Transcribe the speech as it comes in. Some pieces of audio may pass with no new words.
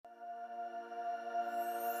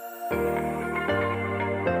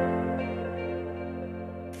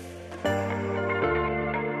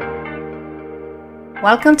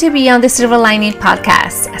Welcome to Beyond the Silver Lining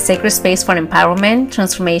podcast, a sacred space for empowerment,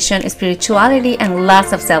 transformation, spirituality, and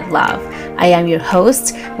lots of self-love. I am your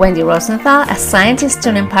host, Wendy Rosenthal, a scientist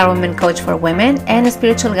and empowerment coach for women and a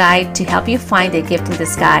spiritual guide to help you find a gift in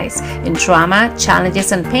disguise in trauma,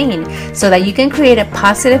 challenges, and pain so that you can create a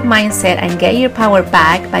positive mindset and get your power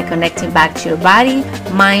back by connecting back to your body,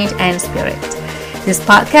 mind, and spirit. This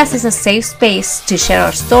podcast is a safe space to share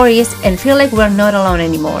our stories and feel like we're not alone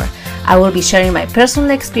anymore. I will be sharing my personal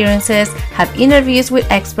experiences, have interviews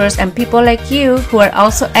with experts and people like you who are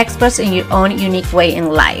also experts in your own unique way in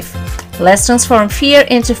life. Let's transform fear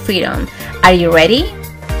into freedom. Are you ready?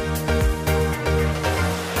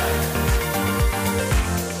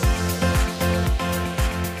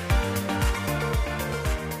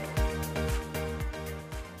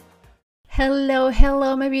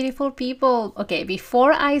 Hello, my beautiful people. Okay,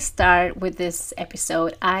 before I start with this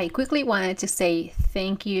episode, I quickly wanted to say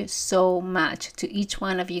thank you so much to each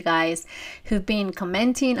one of you guys who've been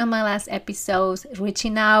commenting on my last episodes,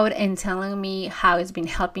 reaching out and telling me how it's been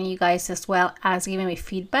helping you guys, as well as giving me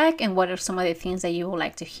feedback and what are some of the things that you would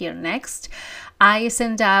like to hear next. I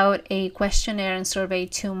sent out a questionnaire and survey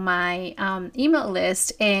to my email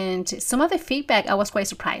list, and some of the feedback I was quite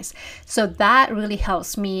surprised. So that really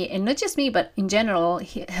helps me, and not just me, but in general,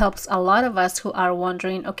 it helps a lot of us who are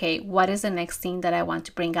wondering, okay, what is the next thing that I want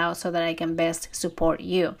to bring out so that I can best support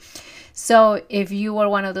you? So if you are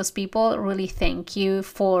one of those people, really thank you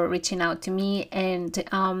for reaching out to me and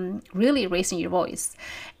really raising your voice.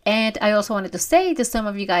 And I also wanted to say to some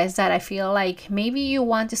of you guys that I feel like maybe you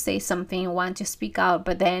want to say something, want to speak out,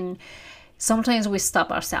 but then sometimes we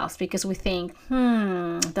stop ourselves because we think,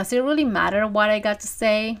 does it really matter what I got to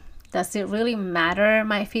say? Does it really matter,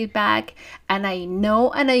 my feedback? And I know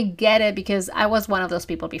and I get it because I was one of those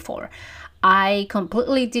people before. I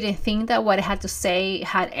completely didn't think that what I had to say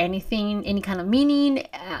had anything, any kind of meaning,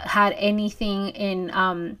 had anything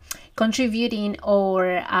in contributing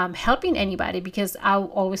or helping anybody, because I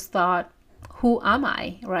always thought, who am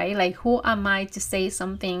I, right? Like, who am I to say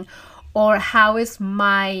something, or how is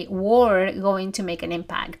my word going to make an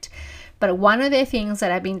impact? But one of the things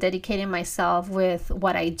that I've been dedicating myself with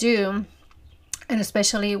what I do, and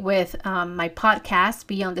especially with my podcast,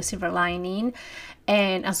 Beyond the Silver Lining,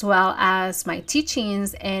 and as well as my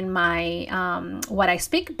teachings and my what I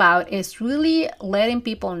speak about, is really letting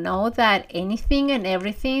people know that anything and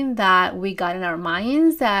everything that we got in our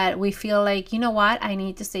minds that we feel like, you know what, I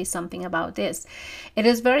need to say something about this. It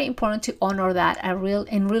is very important to honor that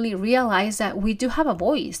and really realize that we do have a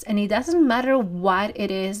voice, and it doesn't matter what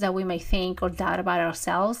it is that we may think or doubt about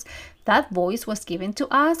ourselves. That voice was given to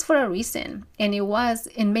us for a reason. And it was,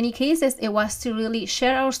 in many cases, it was to really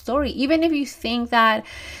share our story. Even if you think that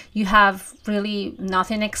you have really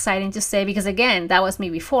nothing exciting to say, because again, that was me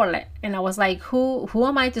before. And I was like, who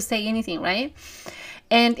am I to say anything, right?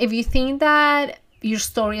 And if you think that your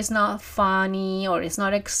story is not funny or it's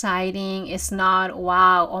not exciting, it's not,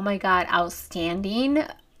 wow, oh my God, outstanding,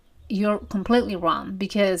 you're completely wrong,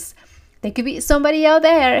 because there could be somebody out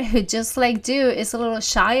there who, just like you, is a little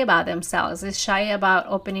shy about themselves, is shy about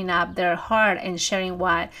opening up their heart and sharing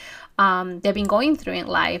what they've been going through in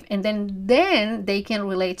life. And then they can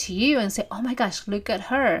relate to you and say, oh my gosh, look at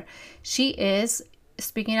her. She is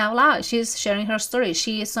speaking out loud. She's sharing her story.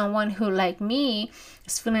 She is someone who, like me,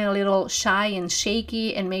 is feeling a little shy and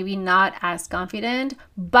shaky and maybe not as confident,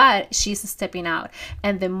 but she's stepping out.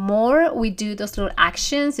 And the more we do those little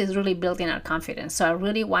actions, is really building our confidence. So I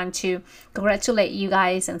really want to congratulate you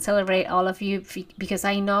guys and celebrate all of you, because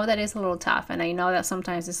I know that it's a little tough, and I know that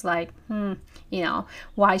sometimes it's like,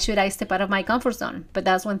 why should I step out of my comfort zone? But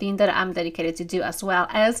that's one thing that I'm dedicated to do, as well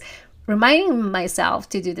as reminding myself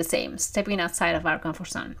to do the same, stepping outside of our comfort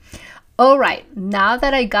zone. All right, now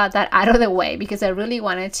that I got that out of the way, because I really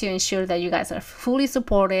wanted to ensure that you guys are fully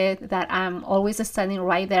supported, that I'm always standing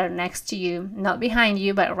right there next to you, not behind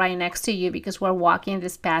you, but right next to you, because we're walking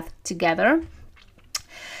this path together.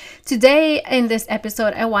 Today in this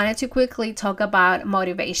episode, I wanted to quickly talk about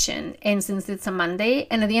motivation. And since it's a Monday,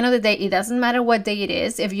 and at the end of the day, it doesn't matter what day it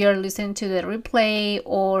is, if you're listening to the replay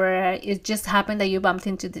or it just happened that you bumped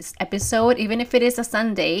into this episode, even if it is a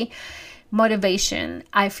Sunday, motivation,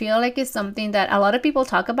 I feel like it's something that a lot of people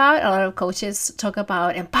talk about. A lot of coaches talk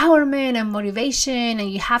about empowerment and motivation, and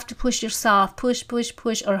you have to push yourself, push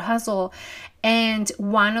or hustle. And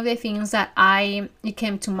one of the things that it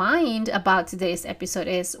came to mind about today's episode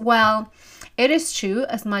is, well, it is true,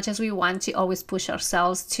 as much as we want to always push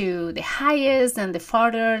ourselves to the highest and the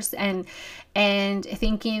farthest, and and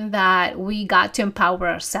thinking that we got to empower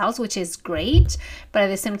ourselves, which is great. But at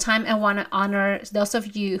the same time, I want to honor those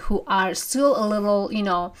of you who are still a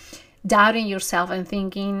little, doubting yourself and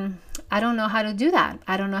thinking, I don't know how to do that.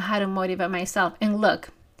 I don't know how to motivate myself. And look,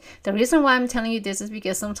 the reason why I'm telling you this is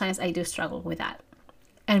because sometimes I do struggle with that.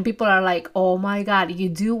 And people are like, oh my God, you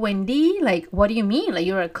do, Wendy? Like, what do you mean? Like,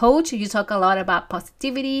 you're a coach. You talk a lot about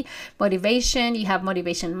positivity, motivation. You have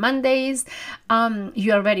Motivation Mondays.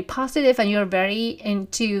 You are very positive and you're very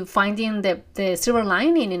into finding the silver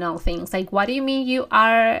lining in all things. Like, what do you mean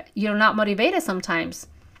you're not motivated sometimes?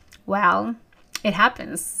 Well, it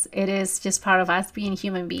happens. It is just part of us being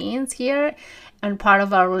human beings here, and part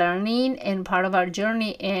of our learning and part of our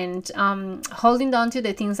journey, and holding on to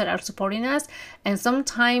the things that are supporting us, and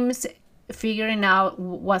sometimes figuring out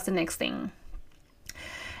what's the next thing.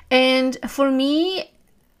 And for me,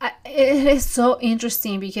 it is so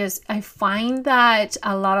interesting because I find that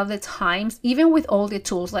a lot of the times, even with all the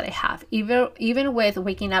tools that I have, even with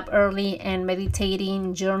waking up early and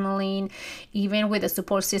meditating, journaling, even with the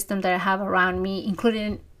support system that I have around me,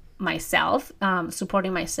 including myself,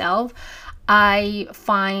 supporting myself, I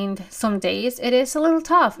find some days it is a little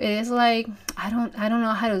tough. It is like, I don't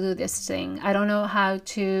know how to do this thing. I don't know how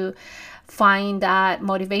to find that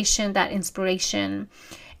motivation, that inspiration.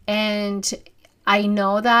 And I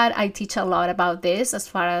know that I teach a lot about this as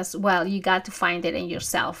far as, well, you got to find it in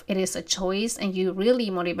yourself. It is a choice and you really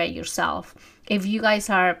motivate yourself. If you guys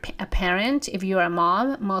are a parent, if you're a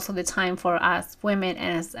mom, most of the time for us women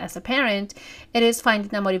and as a parent, it is finding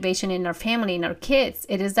the motivation in our family, in our kids.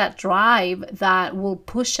 It is that drive that will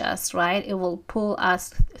push us, right? It will pull us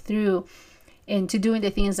through into doing the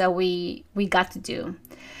things that we got to do.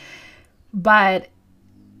 But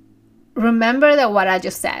remember that what I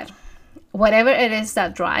just said, whatever it is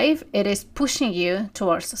that drive, it is pushing you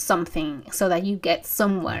towards something so that you get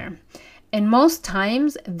somewhere. And most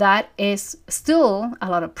times that is still a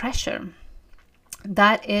lot of pressure.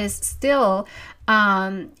 That is still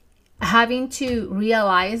having to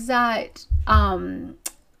realize that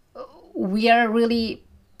we are really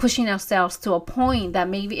pushing ourselves to a point that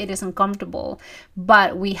maybe it is uncomfortable,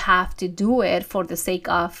 but we have to do it for the sake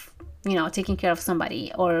of taking care of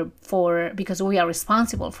somebody, or because we are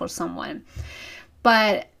responsible for someone.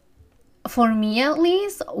 But for me, at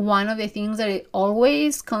least, one of the things that it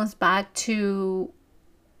always comes back to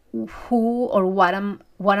who or what am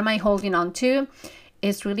I holding on to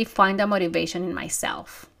is really find that motivation in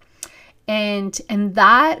myself. And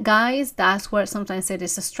that, guys, that's where sometimes it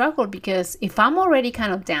is a struggle, because if I'm already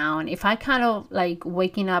kind of down, if I kind of like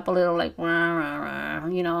waking up a little like,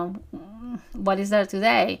 what is there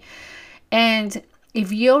today? And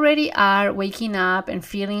if you already are waking up and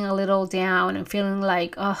feeling a little down and feeling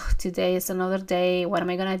like, oh, today is another day, what am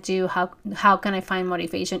I gonna do? How can I find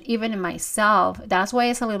motivation? Even in myself, that's why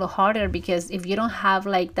it's a little harder, because if you don't have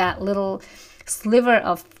like that little sliver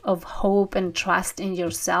of hope and trust in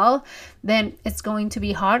yourself, then it's going to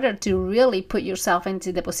be harder to really put yourself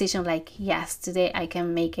into the position like, yes, today I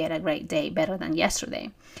can make it a great day, better than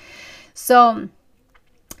yesterday. So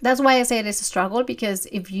that's why I say it is a struggle, because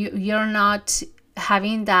if you're not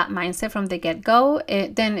having that mindset from the get-go,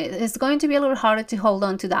 then it's going to be a little harder to hold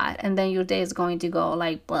on to that, and then your day is going to go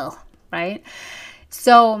like, well, right?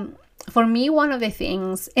 So for me, one of the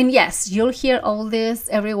things, and yes, you'll hear all this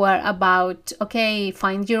everywhere about, okay,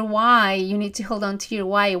 find your why. You need to hold on to your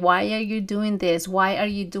why. Why are you doing this? Why are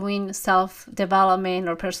you doing self-development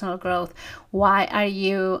or personal growth? Why are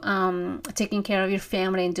you taking care of your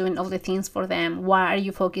family and doing all the things for them? Why are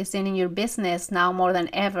you focusing in your business now more than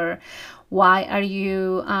ever? Why are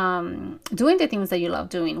you doing the things that you love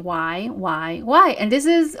doing? Why? And this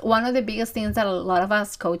is one of the biggest things that a lot of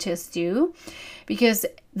us coaches do, because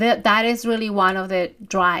that is really one of the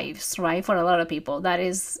drives, right? For a lot of people, that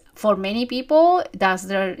is, for many people, that's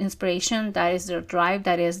their inspiration, that is their drive,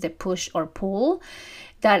 that is the push or pull,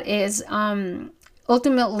 that is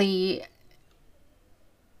ultimately,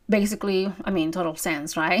 basically, total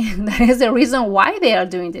sense, right? That is the reason why they are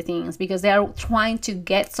doing the things, because they are trying to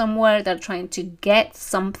get somewhere, they're trying to get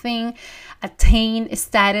something, attain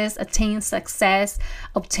status, attain success,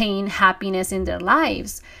 obtain happiness in their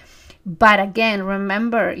lives. But again,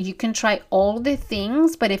 remember, you can try all the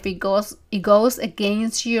things, but if it goes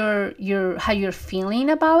against your how you're feeling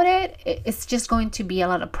about it, it's just going to be a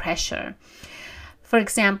lot of pressure. For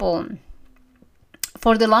example,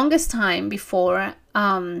 for the longest time before,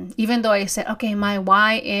 even though I said, okay, my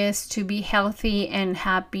why is to be healthy and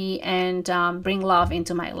happy and bring love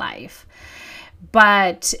into my life.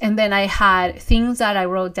 But and then I had things that I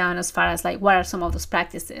wrote down as far as like what are some of those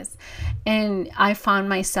practices. And I found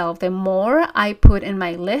myself, the more I put in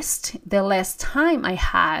my list, the less time I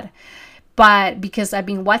had. But because I've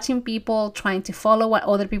been watching people trying to follow what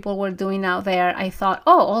other people were doing out there, I thought,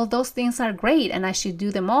 oh, all those things are great and I should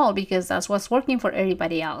do them all because that's what's working for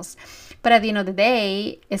everybody else. But at the end of the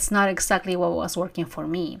day, it's not exactly what was working for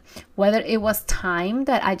me. Whether it was time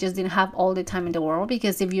that I just didn't have all the time in the world,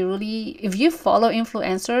 because if you follow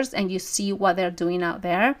influencers and you see what they're doing out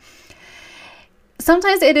there,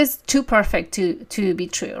 sometimes it is too perfect to be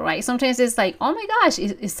true, right? Sometimes it's like, oh my gosh,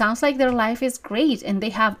 it sounds like their life is great and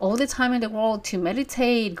they have all the time in the world to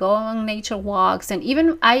meditate, go on nature walks. And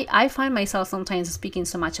even I find myself sometimes speaking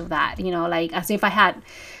so much of that, like as if I had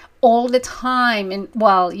all the time. And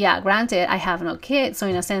well, yeah, granted, I have no kids, so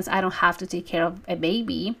in a sense I don't have to take care of a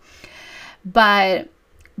baby, but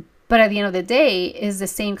at the end of the day, is the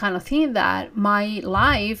same kind of thing that my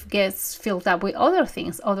life gets filled up with other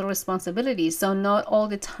things, other responsibilities. So not all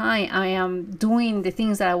the time I am doing the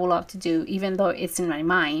things that I would love to do, even though it's in my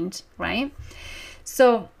mind, right?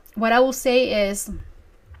 So what I will say is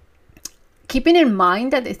keeping in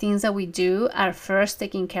mind that the things that we do are first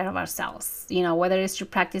taking care of ourselves, whether it's your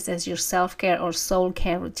practices, your self-care or soul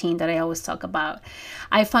care routine that I always talk about.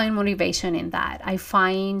 I find motivation in that.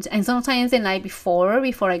 And sometimes the night before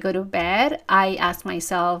I go to bed, I ask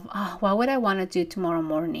myself, what would I want to do tomorrow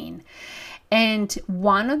morning? And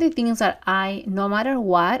one of the things that no matter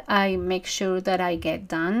what, I make sure that I get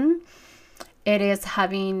done, it is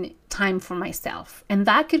having time for myself. And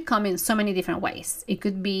that could come in so many different ways. It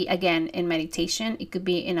could be, again, in meditation. It could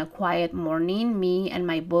be in a quiet morning, me and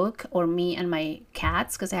my book, or me and my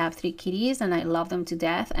cats, because I have 3 kitties and I love them to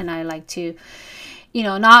death. And I like to,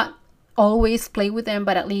 not always play with them,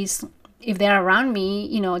 but at least if they're around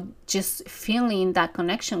me, just feeling that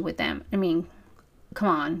connection with them. I mean, come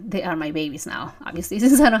on, they are my babies now, obviously,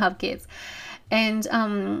 since I don't have kids.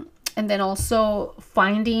 And then also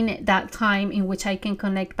finding that time in which I can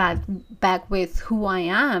connect back with who I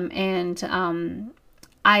am. And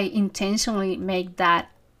I intentionally make that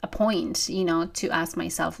a point, to ask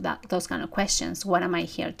myself those kind of questions. What am I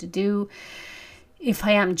here to do? If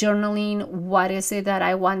I am journaling, what is it that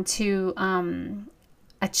I want to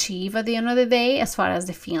achieve at the end of the day as far as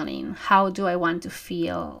the feeling? How do I want to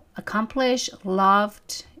feel? Accomplished,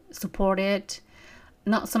 loved, supported?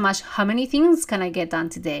 Not so much how many things can I get done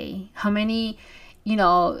today, how many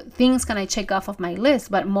things can I check off of my list,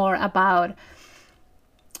 but more about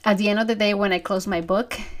at the end of the day when I close my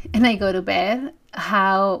book and I go to bed,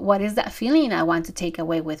 what is that feeling I want to take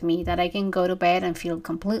away with me, that I can go to bed and feel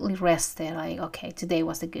completely rested, like, okay, today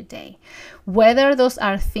was a good day. Whether those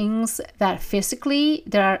are things that physically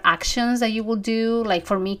there are actions that you will do, like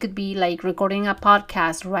for me could be like recording a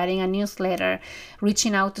podcast, writing a newsletter,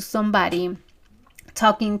 reaching out to somebody,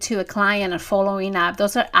 talking to a client, or following up.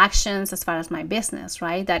 Those are actions as far as my business,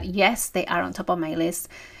 right? That yes, they are on top of my list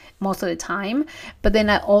most of the time, but then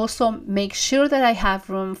I also make sure that I have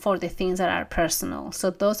room for the things that are personal. So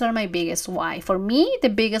those are my biggest why. For me, the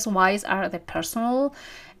biggest whys are the personal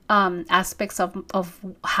aspects of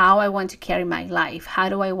how I want to carry my life. How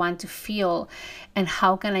do I want to feel, and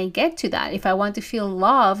how can I get to that? If I want to feel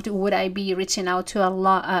loved, would I be reaching out to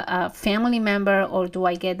a family member, or do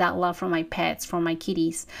I get that love from my pets, from my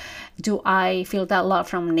kitties? Do I feel that love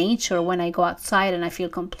from nature when I go outside and I feel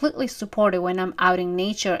completely supported when I'm out in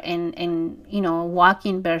nature and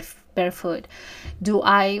walking barefoot? Do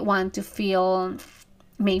I want to feel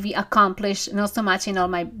maybe accomplished, not so much in all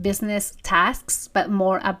my business tasks, but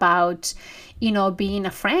more about, being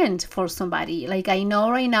a friend for somebody? Like, I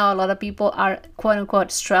know right now a lot of people are quote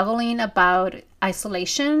unquote struggling about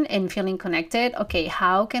isolation and feeling connected. Okay,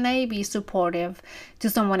 how can I be supportive to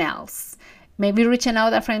someone else? Maybe reaching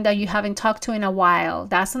out to a friend that you haven't talked to in a while.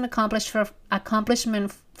 That's an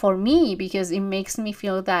accomplishment for me, because it makes me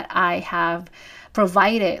feel that I have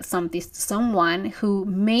provided something to someone who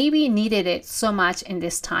maybe needed it so much in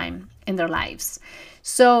this time in their lives.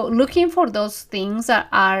 So looking for those things that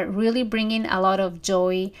are really bringing a lot of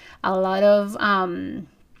joy, a lot of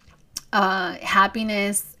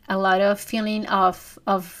happiness, a lot of feeling of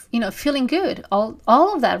feeling good. All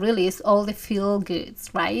of that really is all the feel goods,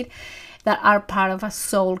 right? That are part of a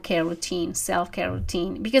soul care routine, self-care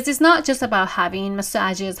routine. Because it's not just about having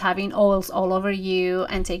massages, having oils all over you,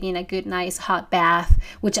 and taking a good, nice hot bath,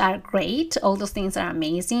 which are great. All those things are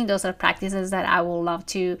amazing. Those are practices that I would love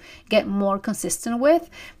to get more consistent with.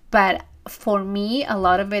 But for me, a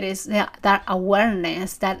lot of it is that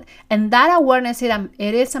awareness, that awareness,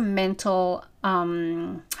 it is a mental, how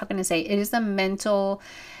can I say, it is a mental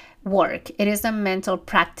work. It is a mental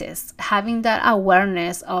practice. Having that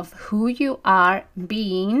awareness of who you are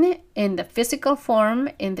being in the physical form,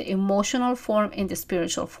 in the emotional form, in the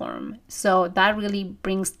spiritual form. So that really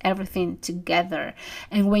brings everything together.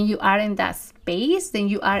 And when you are in that space, then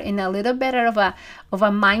you are in a little better of a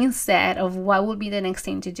mindset of what would be the next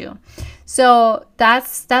thing to do. So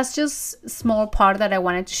that's just a small part that I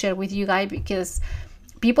wanted to share with you guys, because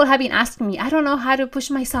people have been asking me, I don't know how to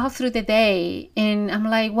push myself through the day. And I'm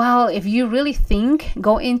like, well, if you really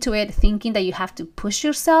go into it thinking that you have to push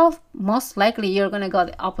yourself, most likely you're going to go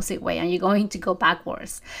the opposite way and you're going to go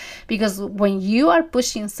backwards. Because when you are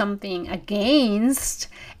pushing something against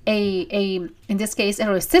in this case, a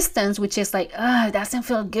resistance, which is like, it doesn't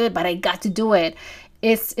feel good, but I got to do it.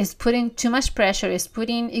 It's putting too much pressure.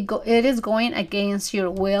 It is going against your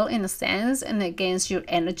will in a sense, and against your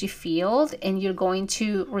energy field, and you're going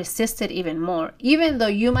to resist it even more, even though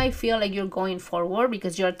you might feel like you're going forward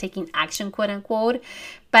because you're taking action, quote unquote.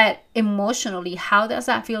 But emotionally, how does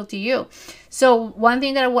that feel to you? So one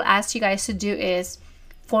thing that I will ask you guys to do is,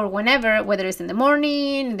 for whenever, whether it's in the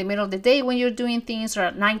morning, in the middle of the day when you're doing things, or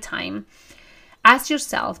at nighttime, ask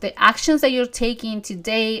yourself the actions that you're taking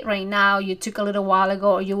today, right now, you took a little while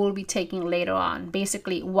ago, or you will be taking later on.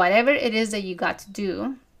 Basically, whatever it is that you got to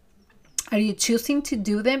do, are you choosing to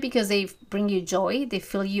do them because they bring you joy, they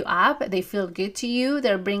fill you up, they feel good to you,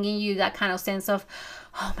 they're bringing you that kind of sense of,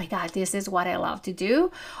 oh my God, this is what I love to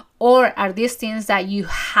do? Or are these things that you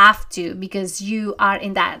have to, because you are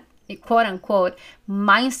in that quote unquote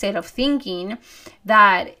mindset of thinking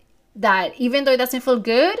that even though it doesn't feel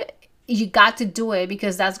good, you got to do it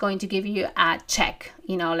because that's going to give you a check,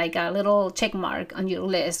 like a little check mark on your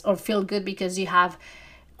list, or feel good because you have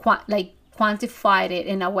quantified it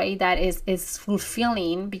in a way that is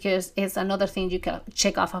fulfilling, because it's another thing you can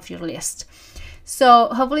check off of your list. So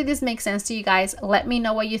hopefully this makes sense to you guys. Let me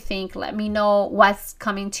know what you think. Let me know what's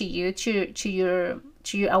coming to you, to your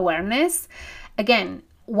awareness. Again,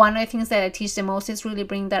 one of the things that I teach the most is really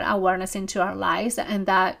bring that awareness into our lives, and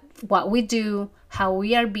that what we do, how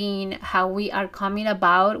we are being, how we are coming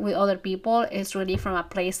about with other people is really from a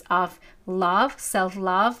place of love,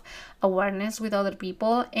 self-love, awareness with other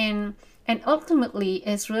people, and ultimately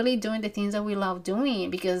it's really doing the things that we love doing,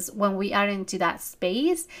 because when we are into that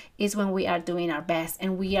space is when we are doing our best,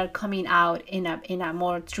 and we are coming out in a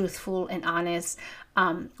more truthful and honest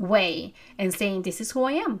way, and saying, this is who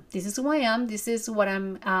I am, this is what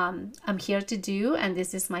I'm here to do, and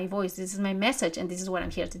this is my voice, this is my message, and this is what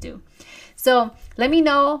I'm here to do. So let me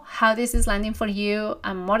know how this is landing for you.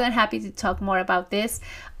 I'm more than happy to talk more about this.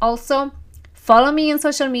 Also, follow me on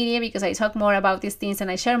social media, because I talk more about these things and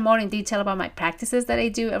I share more in detail about my practices that I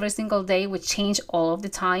do every single day, which change all of the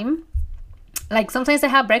time. Like sometimes I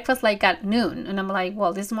have breakfast like at noon, and I'm like,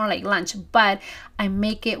 well, this is more like lunch, but I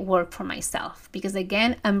make it work for myself, because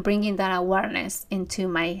again, I'm bringing that awareness into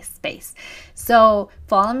my space. So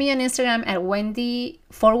follow me on Instagram at Wendy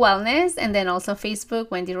for Wellness, and then also Facebook,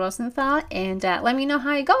 Wendy Rosenthal, and let me know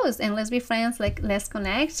how it goes, and let's be friends, let's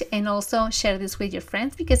connect, and also share this with your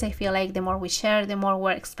friends, because I feel like the more we share, the more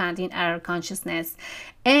we're expanding our consciousness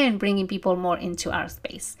and bringing people more into our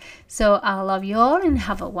space. So I love you all, and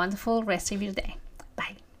have a wonderful rest of your day.